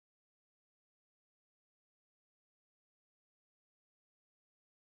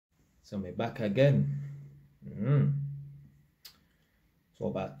So we're back again. So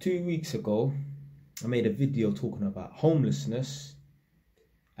about 2 weeks ago, I made a video talking about homelessness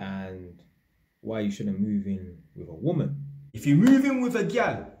and why you shouldn't move in with a woman. If you move in with a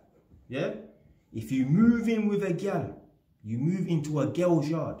gal, yeah? If you move in with a gal, you move into a girl's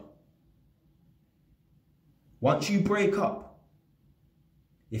yard. Once you break up,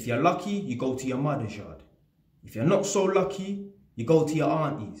 if you're lucky, you go to your mother's yard. If you're not so lucky, you go to your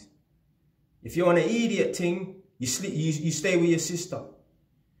auntie's. If you're on an idiot thing, you stay with your sister.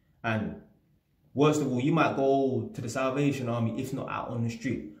 And worst of all, you might go to the Salvation Army, if not out on the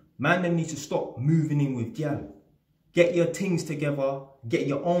street. Man, them need to stop moving in with gal. Get your things together, get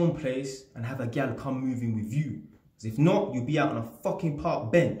your own place, and have a gal come move in with you. Because if not, you'll be out on a fucking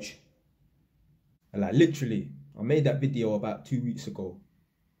park bench. And like literally, I made that video about 2 weeks ago.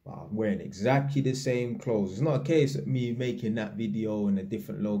 But I'm wearing exactly the same clothes. It's not a case of me making that video in a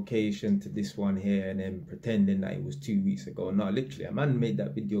different location to this one here and then pretending that it was 2 weeks ago. No, literally, a man made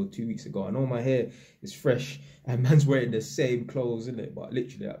that video 2 weeks ago. I know my hair is fresh and man's wearing the same clothes, isn't it? But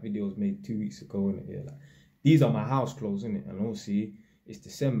literally, that video was made 2 weeks ago, isn't it? Yeah, like, these are my house clothes, isn't it? And obviously, it's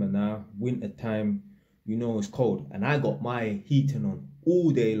December now, winter time. You know it's cold. And I got my heating on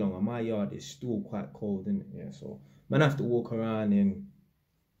all day long. And my yard is still quite cold, isn't it? Yeah, so man, I have to walk around in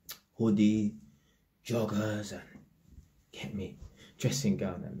hoodie, joggers, and get me dressing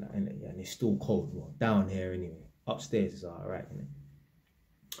gown and that, innit? Yeah, and it's still cold. Well, down here anyway. Upstairs is alright, innit?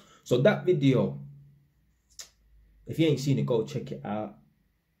 So that video, if you ain't seen it, go check it out.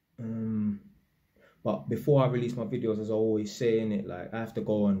 But before I release my videos, as I always say, innit, like I have to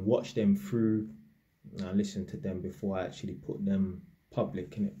go and watch them through and listen to them before I actually put them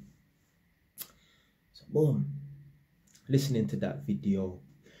public, innit? So boom, listening to that video.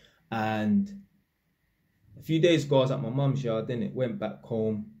 And a few days ago, I was at my mum's yard, innit? Went back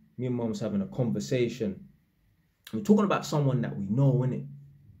home. Me and mum was having a conversation. We're talking about someone that we know, innit?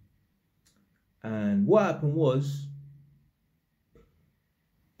 And what happened was,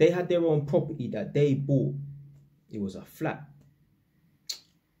 they had their own property that they bought. It was a flat.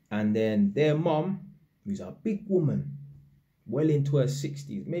 And then their mum, who's a big woman, well into her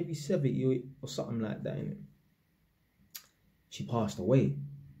 60s, maybe 70 or something like that, innit? She passed away.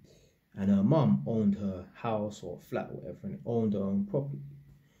 And her mum owned her house or flat or whatever and owned her own property.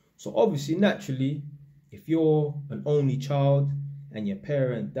 So obviously, naturally, if you're an only child and your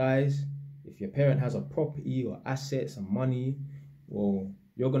parent dies, if your parent has a property or assets and money, well,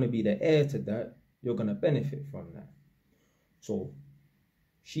 you're going to be the heir to that. You're going to benefit from that. So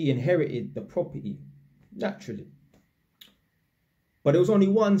she inherited the property naturally. But there was only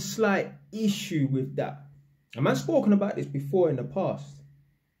one slight issue with that. And I've spoken about this before in the past.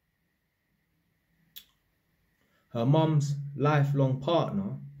 Her mum's lifelong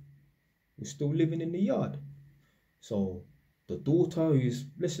partner was still living in the yard. So the daughter, who's,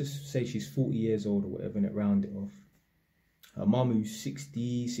 let's just say she's 40 years old or whatever, and it round it off. Her mum, who's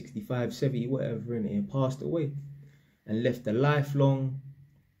 60, 65, 70, whatever, and it passed away. And left a lifelong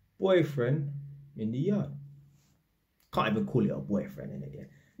boyfriend in the yard. Can't even call it a boyfriend, innit? Yeah.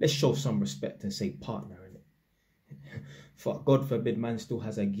 Let's show some respect and say partner, innit? Fuck, God forbid, man still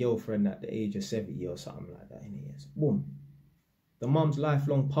has a girlfriend at the age of 70 or something like that, innit? Yes. Boom. The mum's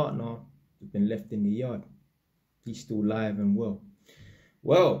lifelong partner has been left in the yard. He's still alive and well.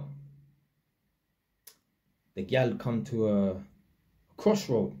 Well, the gal come to a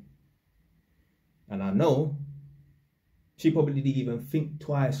crossroad. And I know she probably didn't even think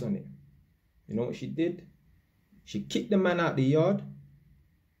twice on it. You know what she did? She kicked the man out the yard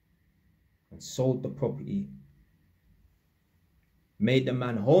and sold the property. Made the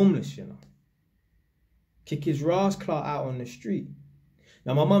man homeless, you know. Kick his rascal out on the street.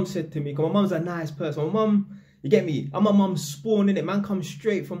 Now my mum said to me, because my mum's a nice person. My mum, you get me? I'm my mum's spawn, innit? Man comes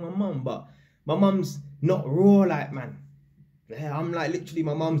straight from my mum, but my mum's not raw like man. Yeah, I'm like literally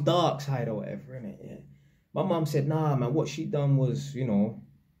my mum's dark side or whatever, innit? Yeah. My mum said, nah, man, what she done was, you know,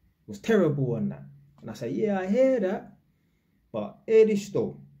 was terrible and that. And I said, yeah, I hear that. But hear this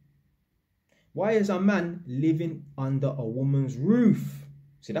though. Why is a man living under a woman's roof?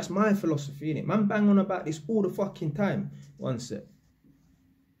 See, that's my philosophy, innit? Man bang on about this all the fucking time. One sec.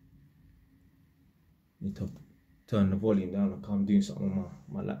 Need to turn the volume down because I'm doing something on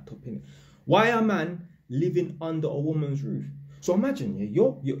my laptop, innit? Why a man living under a woman's roof? So imagine, yeah,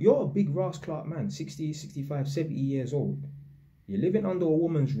 you're a big Ross Clark man, 60, 65, 70 years old. You're living under a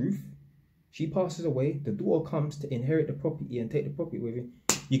woman's roof. She passes away. The daughter comes to inherit the property and take the property with you.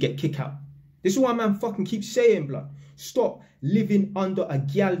 You get kicked out. This is why man fucking keeps saying, blood, stop living under a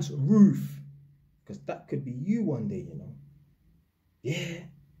gal's roof. Because that could be you one day, you know. Yeah.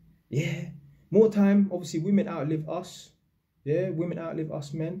 Yeah, more time, obviously women outlive us. Yeah, women outlive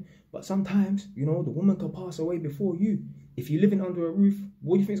us men. But sometimes, you know, the woman can pass away before you. If you're living under a roof,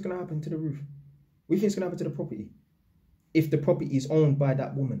 what do you think is going to happen to the roof? What do you think is going to happen to the property? If the property is owned by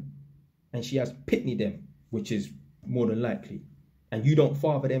that woman and she has pitney them, which is more than likely, and you don't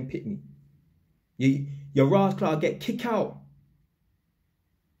father them pitney, your rascal get kicked out.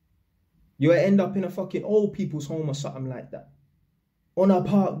 You'll end up in a fucking old people's home or something like that. On a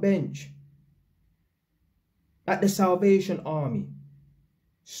park bench. At the Salvation Army.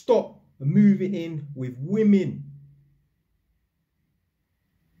 Stop moving in with women.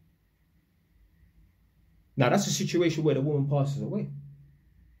 Now that's a situation where the woman passes away.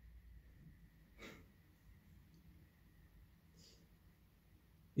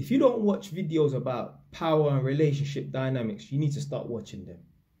 If you don't watch videos about power and relationship dynamics, you need to start watching them.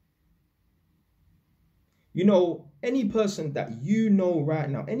 You know, any person that you know right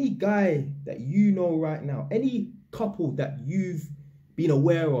now, any guy that you know right now, any couple that you've been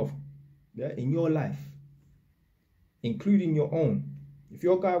aware of, yeah, in your life, including your own, if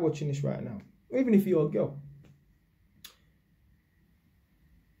you're a guy watching this right now, or even if you're a girl,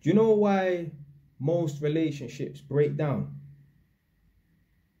 do you know why most relationships break down?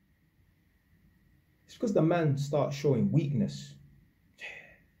 It's because the man starts showing weakness.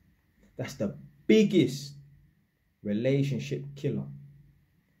 That's the biggest relationship killer.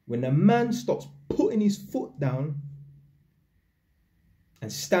 When a man stops putting his foot down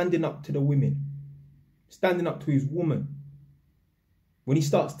and standing up to the women, standing up to his woman, when he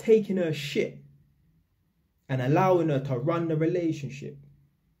starts taking her shit and allowing her to run the relationship.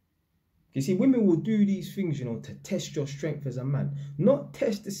 You see, women will do these things, you know, to test your strength as a man. Not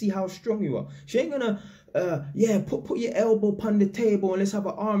test to see how strong you are. She ain't gonna, put your elbow upon the table and let's have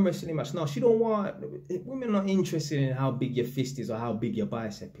an arm wrestling match. No, she don't want, women are not interested in how big your fist is or how big your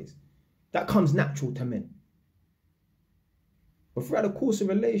bicep is. That comes natural to men. But throughout the course of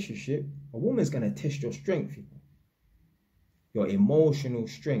a relationship, a woman's gonna test your strength, your emotional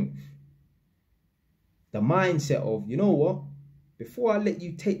strength. The mindset of, you know what? Before I let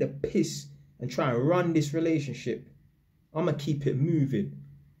you take the piss and try and run this relationship, I'm going to keep it moving.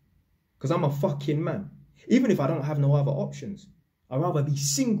 Because I'm a fucking man. Even if I don't have no other options. I'd rather be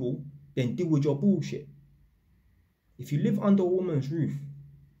single than deal with your bullshit. If you live under a woman's roof,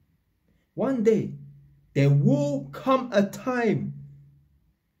 one day, there will come a time,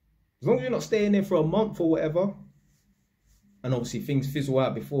 as long as you're not staying there for a month or whatever, and obviously things fizzle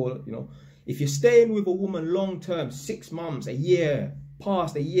out before, you know, if you're staying with a woman long term, 6 months, a year,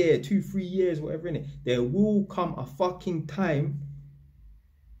 past a year, 2, 3 years, whatever in it, there will come a fucking time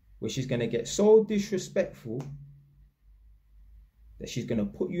where she's going to get so disrespectful that she's going to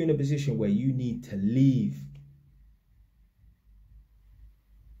put you in a position where you need to leave.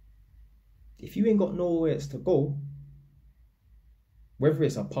 If you ain't got nowhere else to go, whether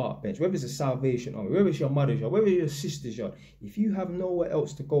it's a park bench, whether it's a Salvation Army, whether it's your mother's yard, whether it's your sister's yard, if you have nowhere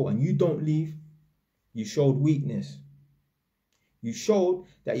else to go and you don't leave, you showed weakness. You showed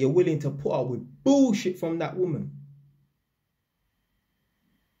that you're willing to put up with bullshit from that woman.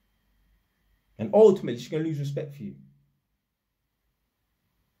 And ultimately, she's going to lose respect for you.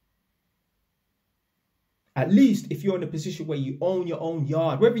 At least if you're in a position where you own your own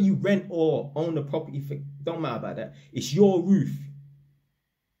yard, whether you rent or own the property, don't matter about that. It's your roof.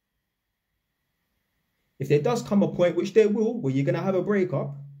 If there does come a point, which there will, where you're going to have a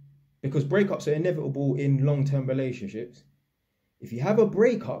breakup, because breakups are inevitable in long-term relationships. If you have a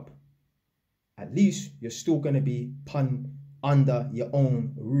breakup, at least you're still going to be under your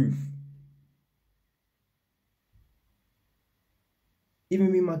own roof.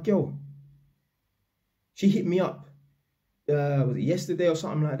 Even with my girl, she hit me up, was it yesterday or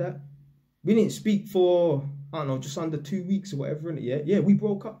something like that? We didn't speak for, I don't know, just under 2 weeks or whatever, innit? Yeah, we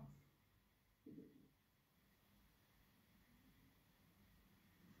broke up.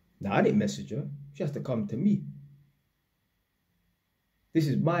 Now, I didn't message her. She has to come to me. This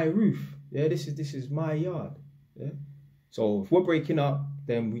is my roof. Yeah, this is my yard. Yeah. So if we're breaking up,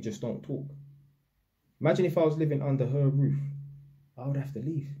 then we just don't talk. Imagine if I was living under her roof. I would have to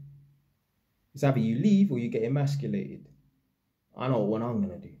leave. It's either you leave or you get emasculated. I know what I'm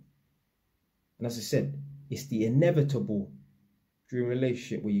going to do. And as I said, it's the inevitable during a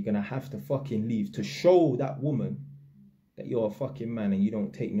relationship where you're going to have to fucking leave to show that woman that you're a fucking man and you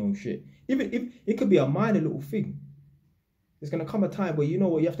don't take no shit. Even if it could be a minor little thing. There's going to come a time where, you know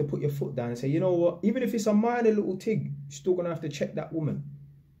what, you have to put your foot down and say, you know what, even if it's a minor little thing, you're still going to have to check that woman.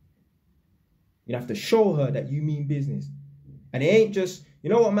 You have to show her that you mean business. And it ain't just, you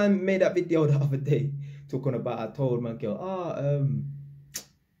know what, man made that video the other day talking about, I told my girl,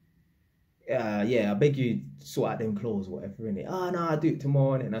 yeah, I beg you sort out them clothes or whatever, innit? Oh, no, I'll do it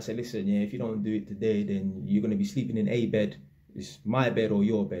tomorrow, innit? And I said, listen, yeah, if you don't do it today, then you're going to be sleeping in a bed. It's my bed or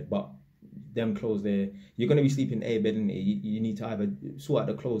your bed, but them clothes there, you're going to be sleeping in a bed, innit? You need to either sort out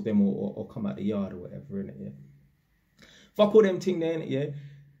the clothes them or come out the yard or whatever, innit? Yeah. Fuck all them thing there, innit? Yeah.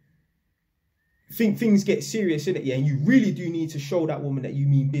 Think things get serious, innit? Yeah, and you really do need to show that woman that you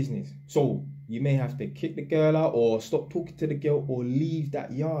mean business. So you may have to kick the girl out or stop talking to the girl or leave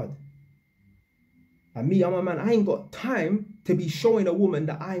that yard. And me, I'm a man, I ain't got time to be showing a woman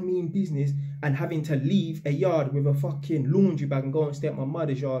that I mean business and having to leave a yard with a fucking laundry bag and go and stay at my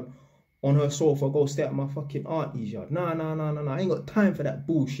mother's yard on her sofa, go stay at my fucking auntie's yard. Nah. I ain't got time for that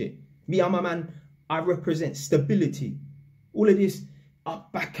bullshit. Me, I'm a man, I represent stability. All of this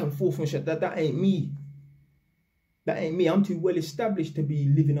up, back and forth and shit, that ain't me. That ain't me. I'm too well established to be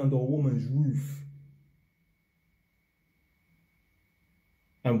living under a woman's roof.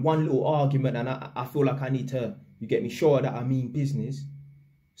 And one little argument and I feel like I need to, you get me, sure that I mean business.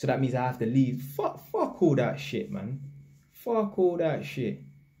 So that means I have to leave. Fuck all that shit, man. Fuck all that shit.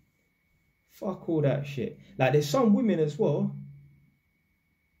 Fuck all that shit. Like, there's some women as well,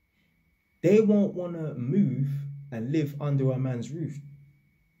 they won't want to move and live under a man's roof.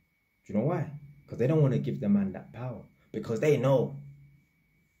 Do you know why? Because they don't want to give the man that power. Because they know,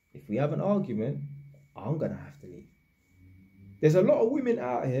 if we have an argument, I'm going to have to leave. There's a lot of women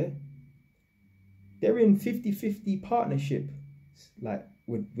out here, they're in 50-50 partnership, like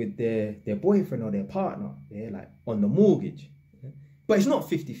with their boyfriend or their partner, yeah, like on the mortgage. Yeah? But it's not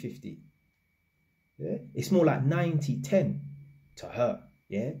 50-50. Yeah? It's more like 90-10 to her.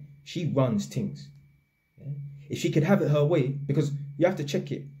 Yeah? She runs things. Yeah? If she could have it her way, because you have to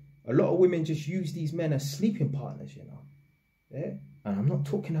check it. A lot of women just use these men as sleeping partners, you know. Yeah? And I'm not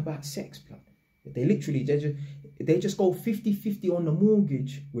talking about sex, blood. They literally, they just go 50-50 on the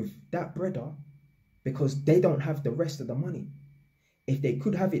mortgage with that brother because they don't have the rest of the money. If they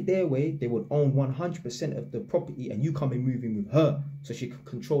could have it their way, they would own 100% of the property and you come in moving with her so she could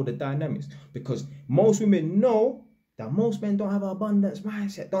control the dynamics. Because most women know that most men don't have an abundance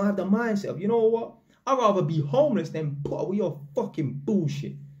mindset, don't have the mindset of, you know what, I'd rather be homeless than put up with your fucking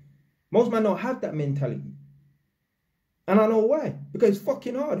bullshit. Most men don't have that mentality. And I know why. Because it's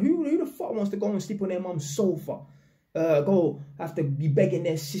fucking hard. Who the fuck wants to go and sleep on their mum's sofa? Go have to be begging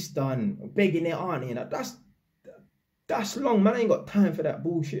their sister and begging their auntie. And that's long. Man, I ain't got time for that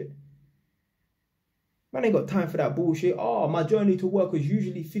bullshit. Man, I ain't got time for that bullshit. Oh, my journey to work was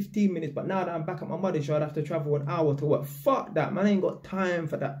usually 15 minutes. But now that I'm back at my mother's yard, I have to travel an hour to work. Fuck that. Man, I ain't got time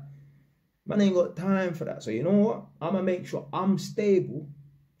for that. Man, I ain't got time for that. So you know what? I'm going to make sure I'm stable.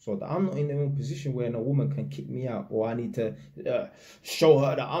 So that I'm not in a position where no woman can kick me out or I need to show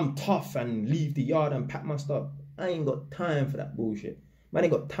her that I'm tough and leave the yard and pack my stuff. I ain't got time for that bullshit. Man, I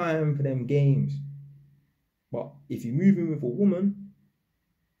ain't got time for them games. But if you're moving with a woman,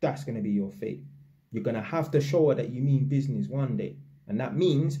 that's going to be your fate. You're going to have to show her that you mean business one day. And that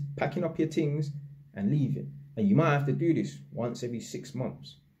means packing up your things and leaving. And you might have to do this once every 6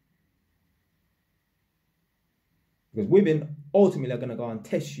 months. Because women ultimately are going to go and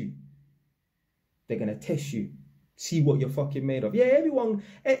test you. They're going to test you. See what you're fucking made of. Yeah,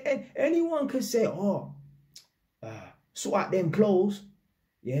 anyone can say, oh, sort out them clothes.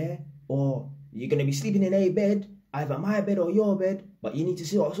 Yeah, or you're going to be sleeping in a bed, either my bed or your bed, but you need to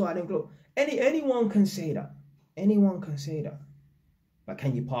sort out them clothes. Anyone can say that. Anyone can say that. But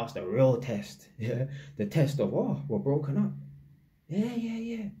can you pass the real test? Yeah, the test of, oh, we're broken up.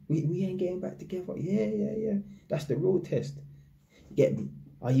 Yeah. We ain't getting back together. Yeah. That's the real test. Get me?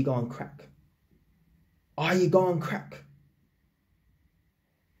 Are you going crack? Are you going crack?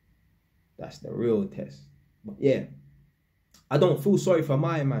 That's the real test. But yeah, I don't feel sorry for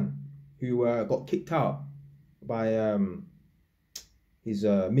my man who got kicked out by his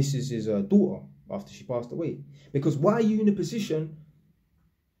missus's daughter after she passed away. Because why are you in a position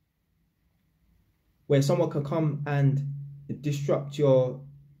where someone can come and disrupt your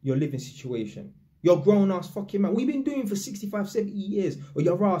living situation? You're grown ass fucking man. We've been doing for 65, 70 years. Or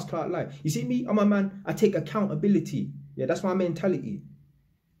your ass can't lie. You see me? I'm a man. I take accountability. Yeah, that's my mentality.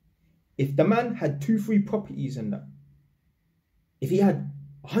 If the man had 2-3 properties and that, if he had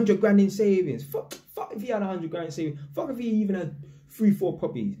 100 grand in savings, fuck if he had 100 grand in savings, fuck if he even had 3-4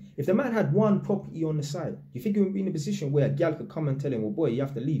 properties. If the man had 1 property on the side, you think he would be in a position where a gal could come and tell him, well, boy, you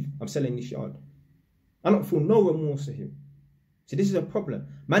have to leave. I'm selling this yard. I don't feel no remorse to him. So this is a problem.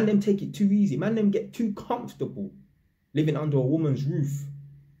 Man, them take it too easy. Man, them get too comfortable living under a woman's roof.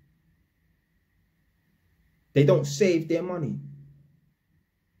 They don't save their money.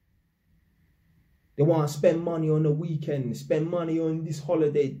 They want to spend money on the weekend, spend money on this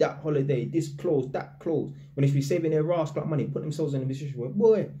holiday, this clothes, that clothes. When they should be saving their rascal money, put themselves in a position where,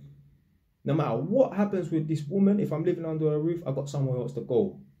 boy, no matter what happens with this woman, if I'm living under a roof, I've got somewhere else to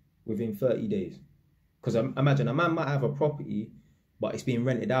go within 30 days. Because imagine a man might have a property, but it's being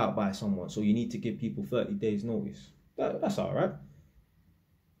rented out by someone. So you need to give people 30 days notice. That's all right.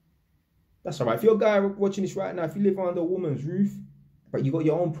 That's all right. If you're a guy watching this right now, if you live under a woman's roof, but you got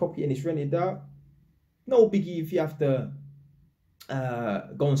your own property and it's rented out, no biggie if you have to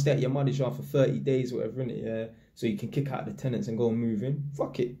go and stay at your mother's yard for 30 days or whatever, innit? Yeah, so you can kick out the tenants and go and move in.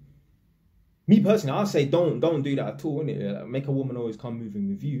 Fuck it. Me personally, I'll say don't do that at all, innit? Like, make a woman always come moving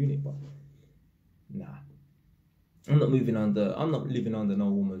with you, innit? But nah. I'm not living under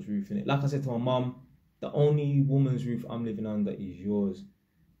no woman's roof, innit? Like I said to my mum, the only woman's roof I'm living under is yours.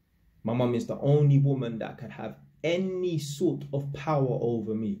 My mum is the only woman that could have any sort of power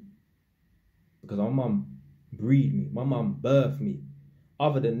over me. Because my mum breed me. My mum birthed me.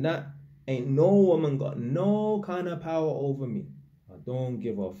 Other than that, ain't no woman got no kind of power over me. I don't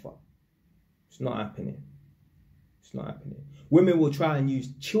give a fuck. It's not happening. It's not happening. Women will try and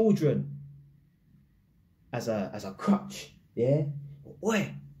use children as a crutch. Yeah?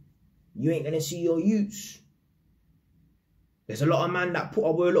 Boy, you ain't gonna see your youths. There's a lot of men that put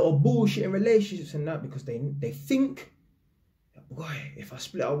up with a lot of bullshit in relationships and that because they think, boy, if I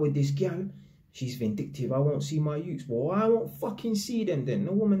split up with this girl, she's vindictive, I won't see my youths. Well, I won't fucking see them then.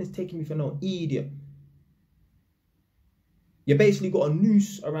 No woman is taking me for no idiot. You basically got a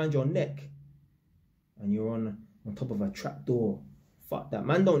noose around your neck and you're on top of a trapdoor. Fuck that.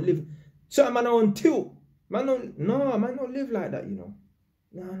 Man don't live. Certain man are on tilt. Man don't live like that, you know.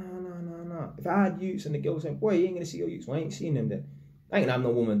 No. If I had youths and the girl saying, boy, you ain't gonna see your youths, well, I ain't seen them then. I ain't gonna have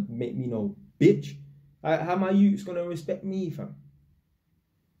no woman make me no bitch. How my youths gonna respect me, fam?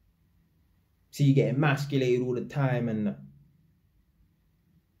 See you get emasculated all the time and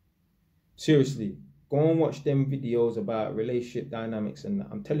seriously, go and watch them videos about relationship dynamics and that.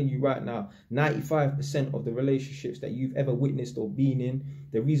 I'm telling you right now, 95% of the relationships that you've ever witnessed or been in,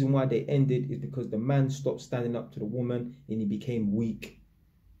 the reason why they ended is because the man stopped standing up to the woman and he became weak.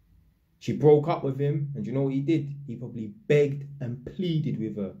 She broke up with him and you know what he did? He probably begged and pleaded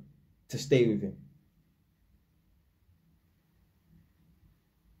with her to stay with him.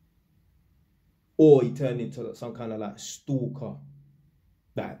 Or he turned into some kind of like stalker.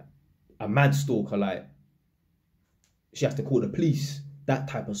 Like a mad stalker, like she has to call the police. That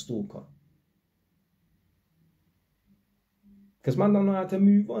type of stalker. Because man don't know how to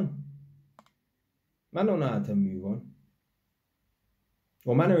move on. Man don't know how to move on.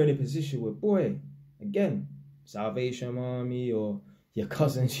 Or man are in a position where, boy, again, Salvation Army or your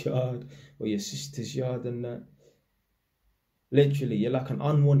cousin's yard or your sister's yard and that. Literally, you're like an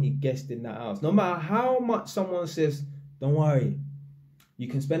unwanted guest in that house. No matter how much someone says, don't worry, you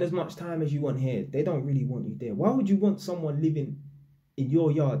can spend as much time as you want here. They don't really want you there. Why would you want someone living in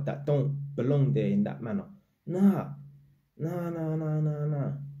your yard that don't belong there in that manner? Nah,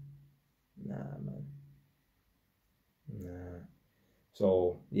 man. Nah.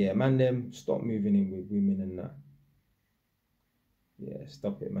 So, yeah, man, them, stop moving in with women and that. Yeah,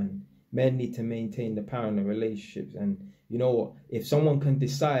 stop it, man. Men need to maintain the power in the relationships. And you know what? If someone can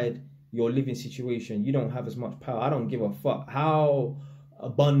decide your living situation, you don't have as much power. I don't give a fuck how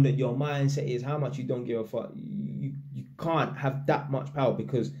abundant your mindset is, how much you don't give a fuck. You can't have that much power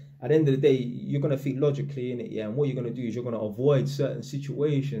because at the end of the day, you're going to think logically in it, yeah. And what you're going to do is you're going to avoid certain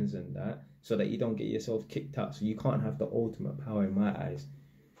situations and that so that you don't get yourself kicked out. So you can't have the ultimate power in my eyes.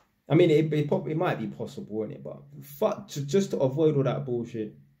 I mean, it might be possible, innit? But fuck, just to avoid all that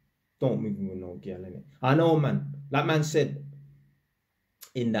bullshit, don't move in with no girl, innit? I know, man. Like man said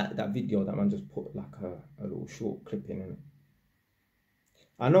in that video, that man just put like a little short clip in it.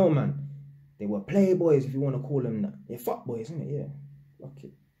 I know, man. They were playboys, if you want to call them that. They're fuckboys, isn't it? Yeah. Fuck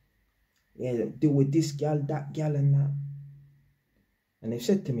it. Yeah, deal with this gal, that gal, and that. And they've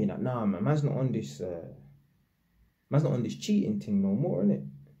said to me that, nah, man, man's not on this cheating thing no more, innit?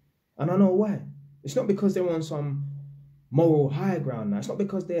 And I know why. It's not because they're on some moral high ground now. It's not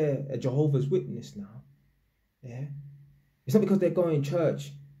because they're a Jehovah's Witness now. Yeah. It's not because they're going to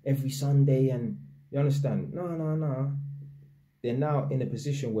church every Sunday and you understand. No. They're now in a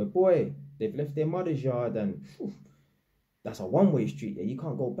position where, boy, they've left their mother's yard and whew, that's a one-way street. Yeah, you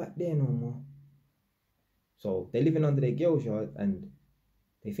can't go back there no more. So they're living under their girl's yard and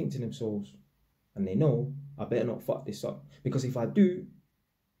they think to themselves, and they know, I better not fuck this up. Because if I do,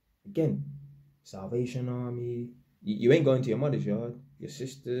 again, Salvation Army, you ain't going to your mother's yard, your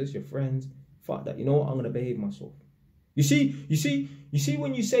sisters, your friends. Fuck that. You know what? I'm going to behave myself. You see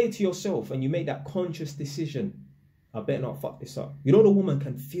when you say to yourself and you make that conscious decision, I better not fuck this up. You know, the woman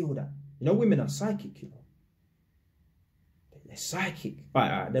can feel that. You know, women are psychic, you know. They're psychic.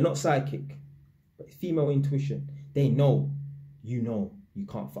 Right, they're not psychic. But female intuition, they know you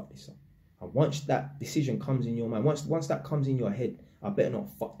can't fuck this up. And once that decision comes in your mind, once that comes in your head, I better not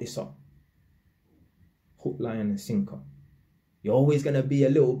fuck this up. Hook, line, and sinker. You're always going to be a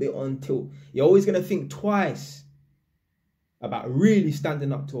little bit on tilt. You're always going to think twice about really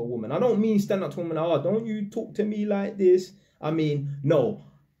standing up to a woman. I don't mean stand up to a woman, oh, don't you talk to me like this. I mean, no,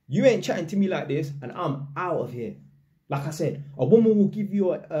 you ain't chatting to me like this and I'm out of here. Like I said, a woman will give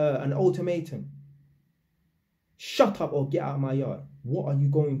you an ultimatum. Shut up or get out of my yard. What are you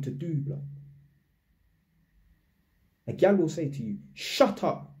going to do, blood? A gal will say to you, shut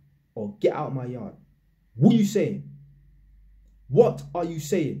up or get out of my yard. What are you saying? What are you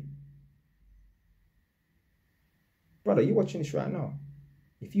saying? Brother, you're watching this right now.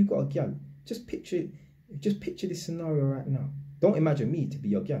 If you got a gal, just picture this scenario right now. Don't imagine me to be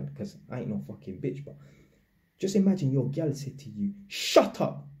your gal, because I ain't no fucking bitch, but just imagine your gal said to you, shut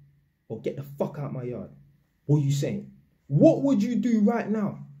up or get the fuck out of my yard. What are you saying? What would you do right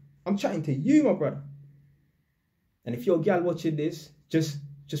now? I'm chatting to you, my brother. And if your gal watching this, just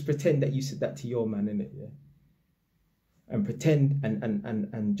pretend that you said that to your man, innit? Yeah. And pretend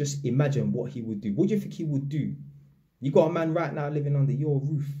and just imagine what he would do. What do you think he would do? You got a man right now living under your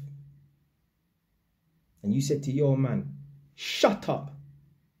roof. And you said to your man, shut up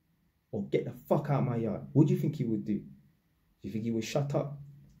or get the fuck out of my yard. What do you think he would do? Do you think he would shut up?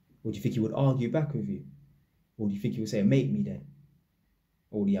 Or do you think he would argue back with you? Or do you think he would say, make me then?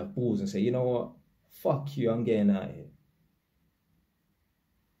 Or would he have balls and say, you know what? Fuck you, I'm getting out of here.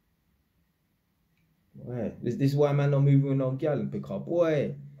 Boy, this is why man not moving with no gal and pick up.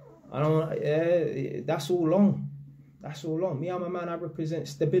 Boy, I don't, yeah, that's all long. That's all long. Me, I'm a man, I represent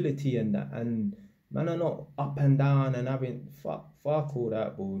stability and that. And man are not up and down and having, fuck all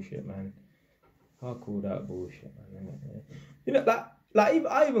that bullshit, man. Fuck all that bullshit, man. You know, like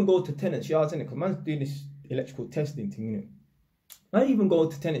I even go to tenants' yards, innit? Because man's doing this electrical testing thing, you know. I even go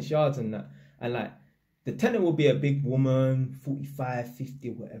to tenants' yards and that. And like, the tenant will be a big woman, 45, 50,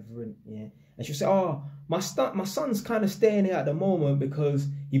 whatever, yeah. And she'll say, oh, my son's kind of staying here at the moment because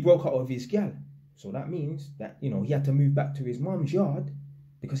he broke up with his gal. So that means that, you know, he had to move back to his mum's yard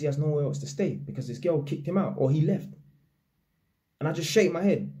because he has nowhere else to stay because his girl kicked him out or he left. And I just shake my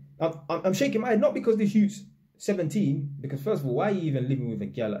head. I'm shaking my head, not because this youth's 17, because first of all, why are you even living with a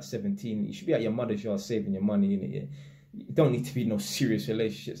gal at 17? You should be at your mother's yard saving your money, innit? Yeah? You don't need to be in no serious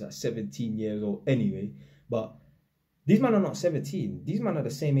relationships at 17 years old anyway. But these men are not 17. These men are the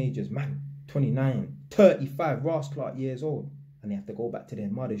same age as man, 29, 35, Ross Clark years old. And they have to go back to their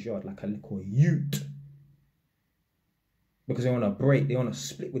mother's yard like a little ute. Because they want to break, they want to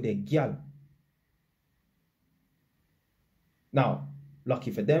split with their gal. Now,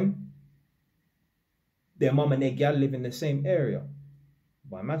 lucky for them, their mum and their gal live in the same area.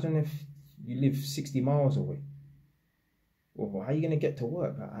 But imagine if you live 60 miles away. Well, how are you going to get to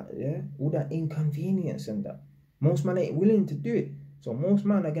work? Yeah, all that inconvenience and that. Most men ain't willing to do it. So most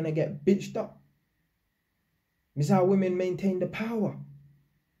men are going to get bitched up. This is how women maintain the power.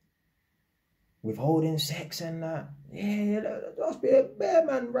 Withholding sex and that. Yeah, that must be a bear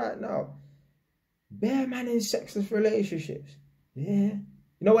man right now. Bear man in sexless relationships. Yeah. You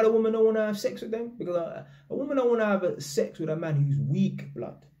know why the woman don't want to have sex with them? Because a woman don't want to have sex with a man who's weak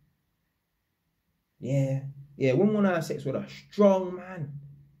blood. Yeah. Yeah, women want to have sex with a strong man.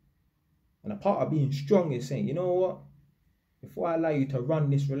 And a part of being strong is saying, you know what? Before I allow you to run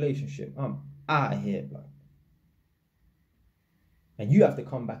this relationship, I'm out of here, blood. And you have to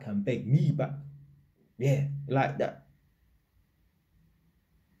come back and beg me back. Yeah, like that.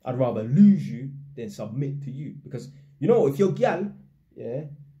 I'd rather lose you than submit to you. Because, you know, if you're gal, yeah.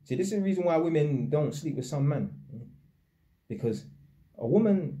 See, this is the reason why women don't sleep with some man. Because a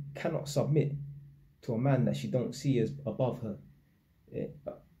woman cannot submit to a man that she don't see as above her. Yeah.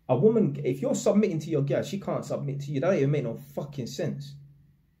 A woman, if you're submitting to your girl, she can't submit to you. That don't even make no fucking sense.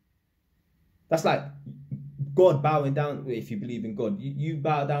 That's like God bowing down, if you believe in God. You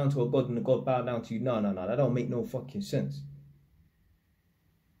bow down to a God and the God bow down to you. No. That don't make no fucking sense.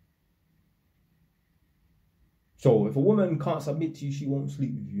 So if a woman can't submit to you, she won't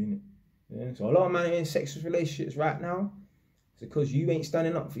sleep with you, innit? Yeah? So a lot of men are in sexual relationships right now. It's because you ain't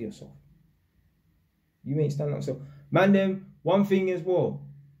standing up for yourself. You ain't standing up. So, man, then, one thing as well.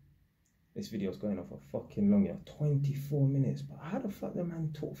 This video's going off a fucking long, yeah, 24 minutes. But how the fuck the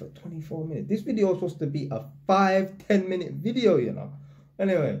man talk for 24 minutes? This video is supposed to be a 5-10 minute video, you know.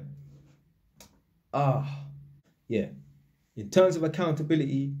 Anyway. Yeah. In terms of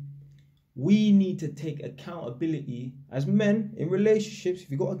accountability, we need to take accountability as men in relationships. If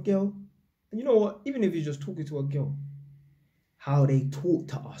you got a girl, and you know what, even if you're just talking to a girl, how they talk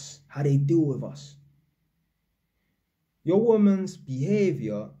to us, how they deal with us. Your woman's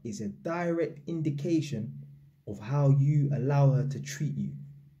behavior is a direct indication of how you allow her to treat you.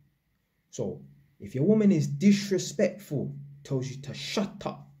 So if your woman is disrespectful, tells you to shut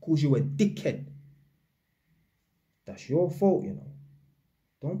up, calls you a dickhead, that's your fault, you know.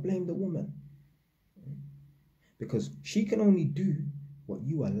 Don't blame the woman. Because she can only do what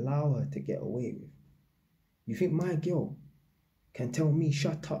you allow her to get away with. You think my girl can tell me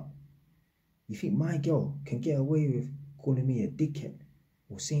shut up? You think my girl can get away with calling me a dickhead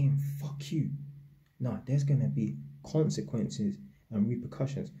or saying fuck you? Nah, there's gonna be consequences and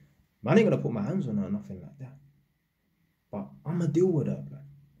repercussions. Man, I ain't gonna put my hands on her or nothing like that. But I'ma deal with her, blood.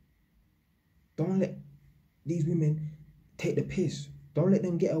 Don't let these women take the piss. Don't let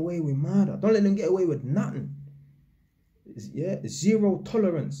them get away with murder. Don't let them get away with nothing. Yeah, zero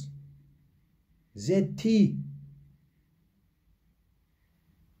tolerance. ZT.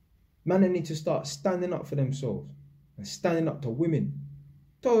 Man, they need to start standing up for themselves and standing up to women.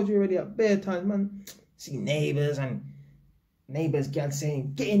 Told you already at bare times, man. See neighbours girl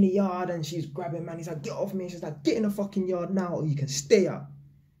saying, get in the yard, and she's grabbing man. He's like, get off me. She's like, get in the fucking yard now or you can stay out.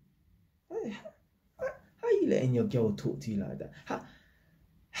 How you letting your girl talk to you like that?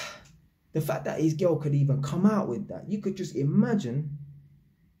 The fact that his girl could even come out with that, you could just imagine.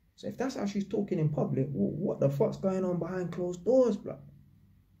 So if that's how she's talking in public, well, what the fuck's going on behind closed doors, blood?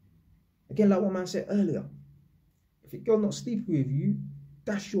 Again, like what man said earlier, if your girl not sleeping with you,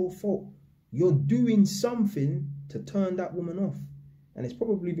 that's your fault. You're doing something to turn that woman off. And it's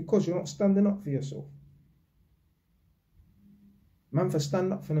probably because you're not standing up for yourself. Man for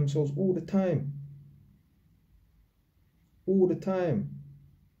stand up for themselves all the time. All the time.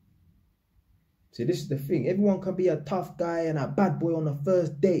 See, this is the thing. Everyone can be a tough guy and a bad boy on the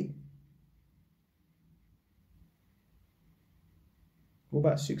first date. What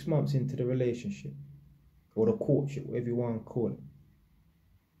about 6 months into the relationship? Or the courtship, whatever you want to call it.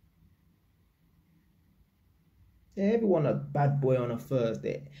 Yeah, everyone a bad boy on a first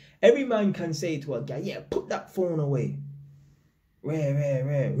date. Every man can say to a guy, yeah, put that phone away.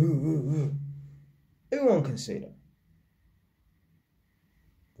 Rare. Everyone can say that.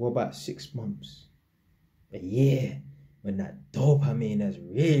 What about 6 months? A year, when that dopamine has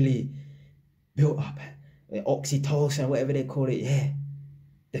really built up, oxytocin, whatever they call it, yeah.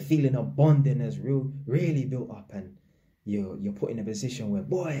 The feeling of bonding has really built up, and you're put in a position where,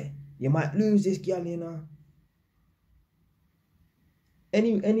 boy, you might lose this girl, you know.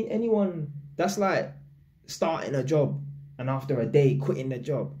 Anyone that's like starting a job and after a day quitting the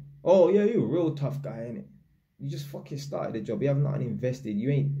job. Oh yeah, you're a real tough guy, innit? You just fucking started the job. You have nothing invested.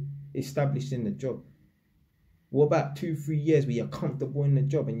 You ain't established in the job. What about 2-3 years where you're comfortable in the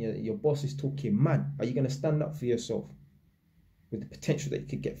job and your boss is talking mad? Are you going to stand up for yourself with the potential that you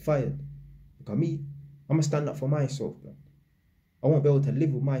could get fired? Look at me. I'm going to stand up for myself, bro. I won't be able to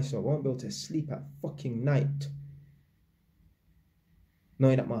live with myself. I won't be able to sleep at fucking night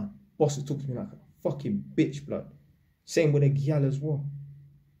knowing that my boss is talking to me like a fucking bitch, blood. Same with a gal as well.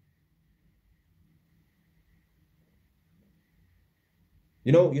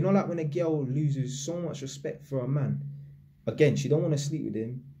 You know, like when a girl loses so much respect for a man, again, she don't want to sleep with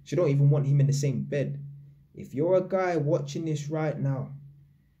him. She don't even want him in the same bed. If you're a guy watching this right now,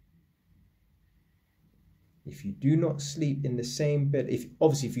 if you do not sleep in the same bed, if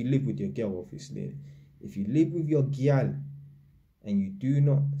you live with your girl, obviously, if you live with your gal and you do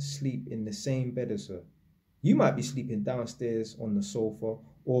not sleep in the same bed as her, you might be sleeping downstairs on the sofa,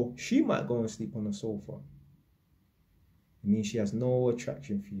 or she might go and sleep on the sofa. It means she has no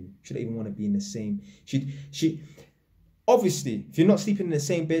attraction for you. She don't even want to be in the same. She obviously, if you're not sleeping in the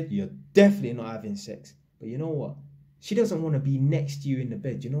same bed, you're definitely not having sex. But you know what? She doesn't want to be next to you in the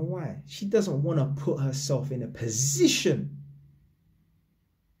bed. You know why? She doesn't want to put herself in a position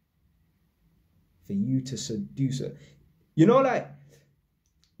for you to seduce her. You know, like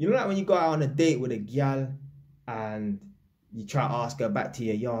when you go out on a date with a gal and you try to ask her back to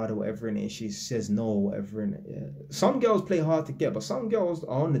your yard or whatever in it, and she says no or whatever in it. Yeah. Some girls play hard to get, but some girls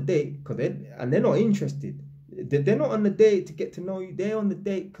are on the date because they're not interested. They're not on the date to get to know you. They're on the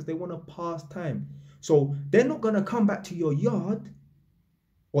date because they want to pass time. So they're not going to come back to your yard,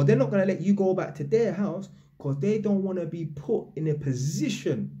 or they're not going to let you go back to their house because they don't want to be put in a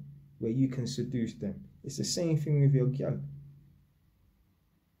position where you can seduce them. It's the same thing with your girl.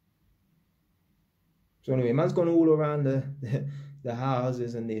 So anyway, man's gone all around the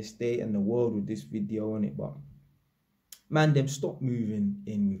houses and the estate and the world with this video on it, but Man, them stop moving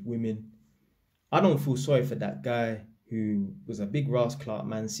in with women. I don't feel sorry for that guy who was a big Ross Clark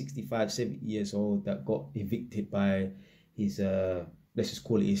man, 65, 70 years old, that got evicted by his, let's just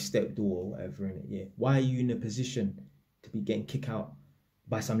call it his stepdaughter or whatever, innit? Yeah. Why are you in a position to be getting kicked out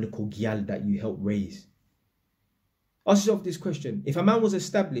by some little gyal that you helped raise? Ask yourself this question. If a man was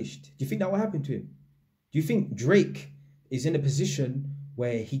established, do you think that will happen to him? Do you think Drake is in a position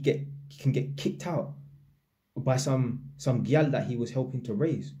where he can get kicked out by some gyal that he was helping to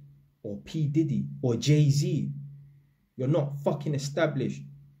raise? Or P. Diddy? Or Jay-Z? You're not fucking established.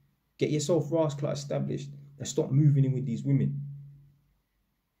 Get yourself Ross Clark established and stop moving in with these women.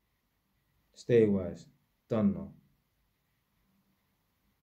 Stay wise. Done now.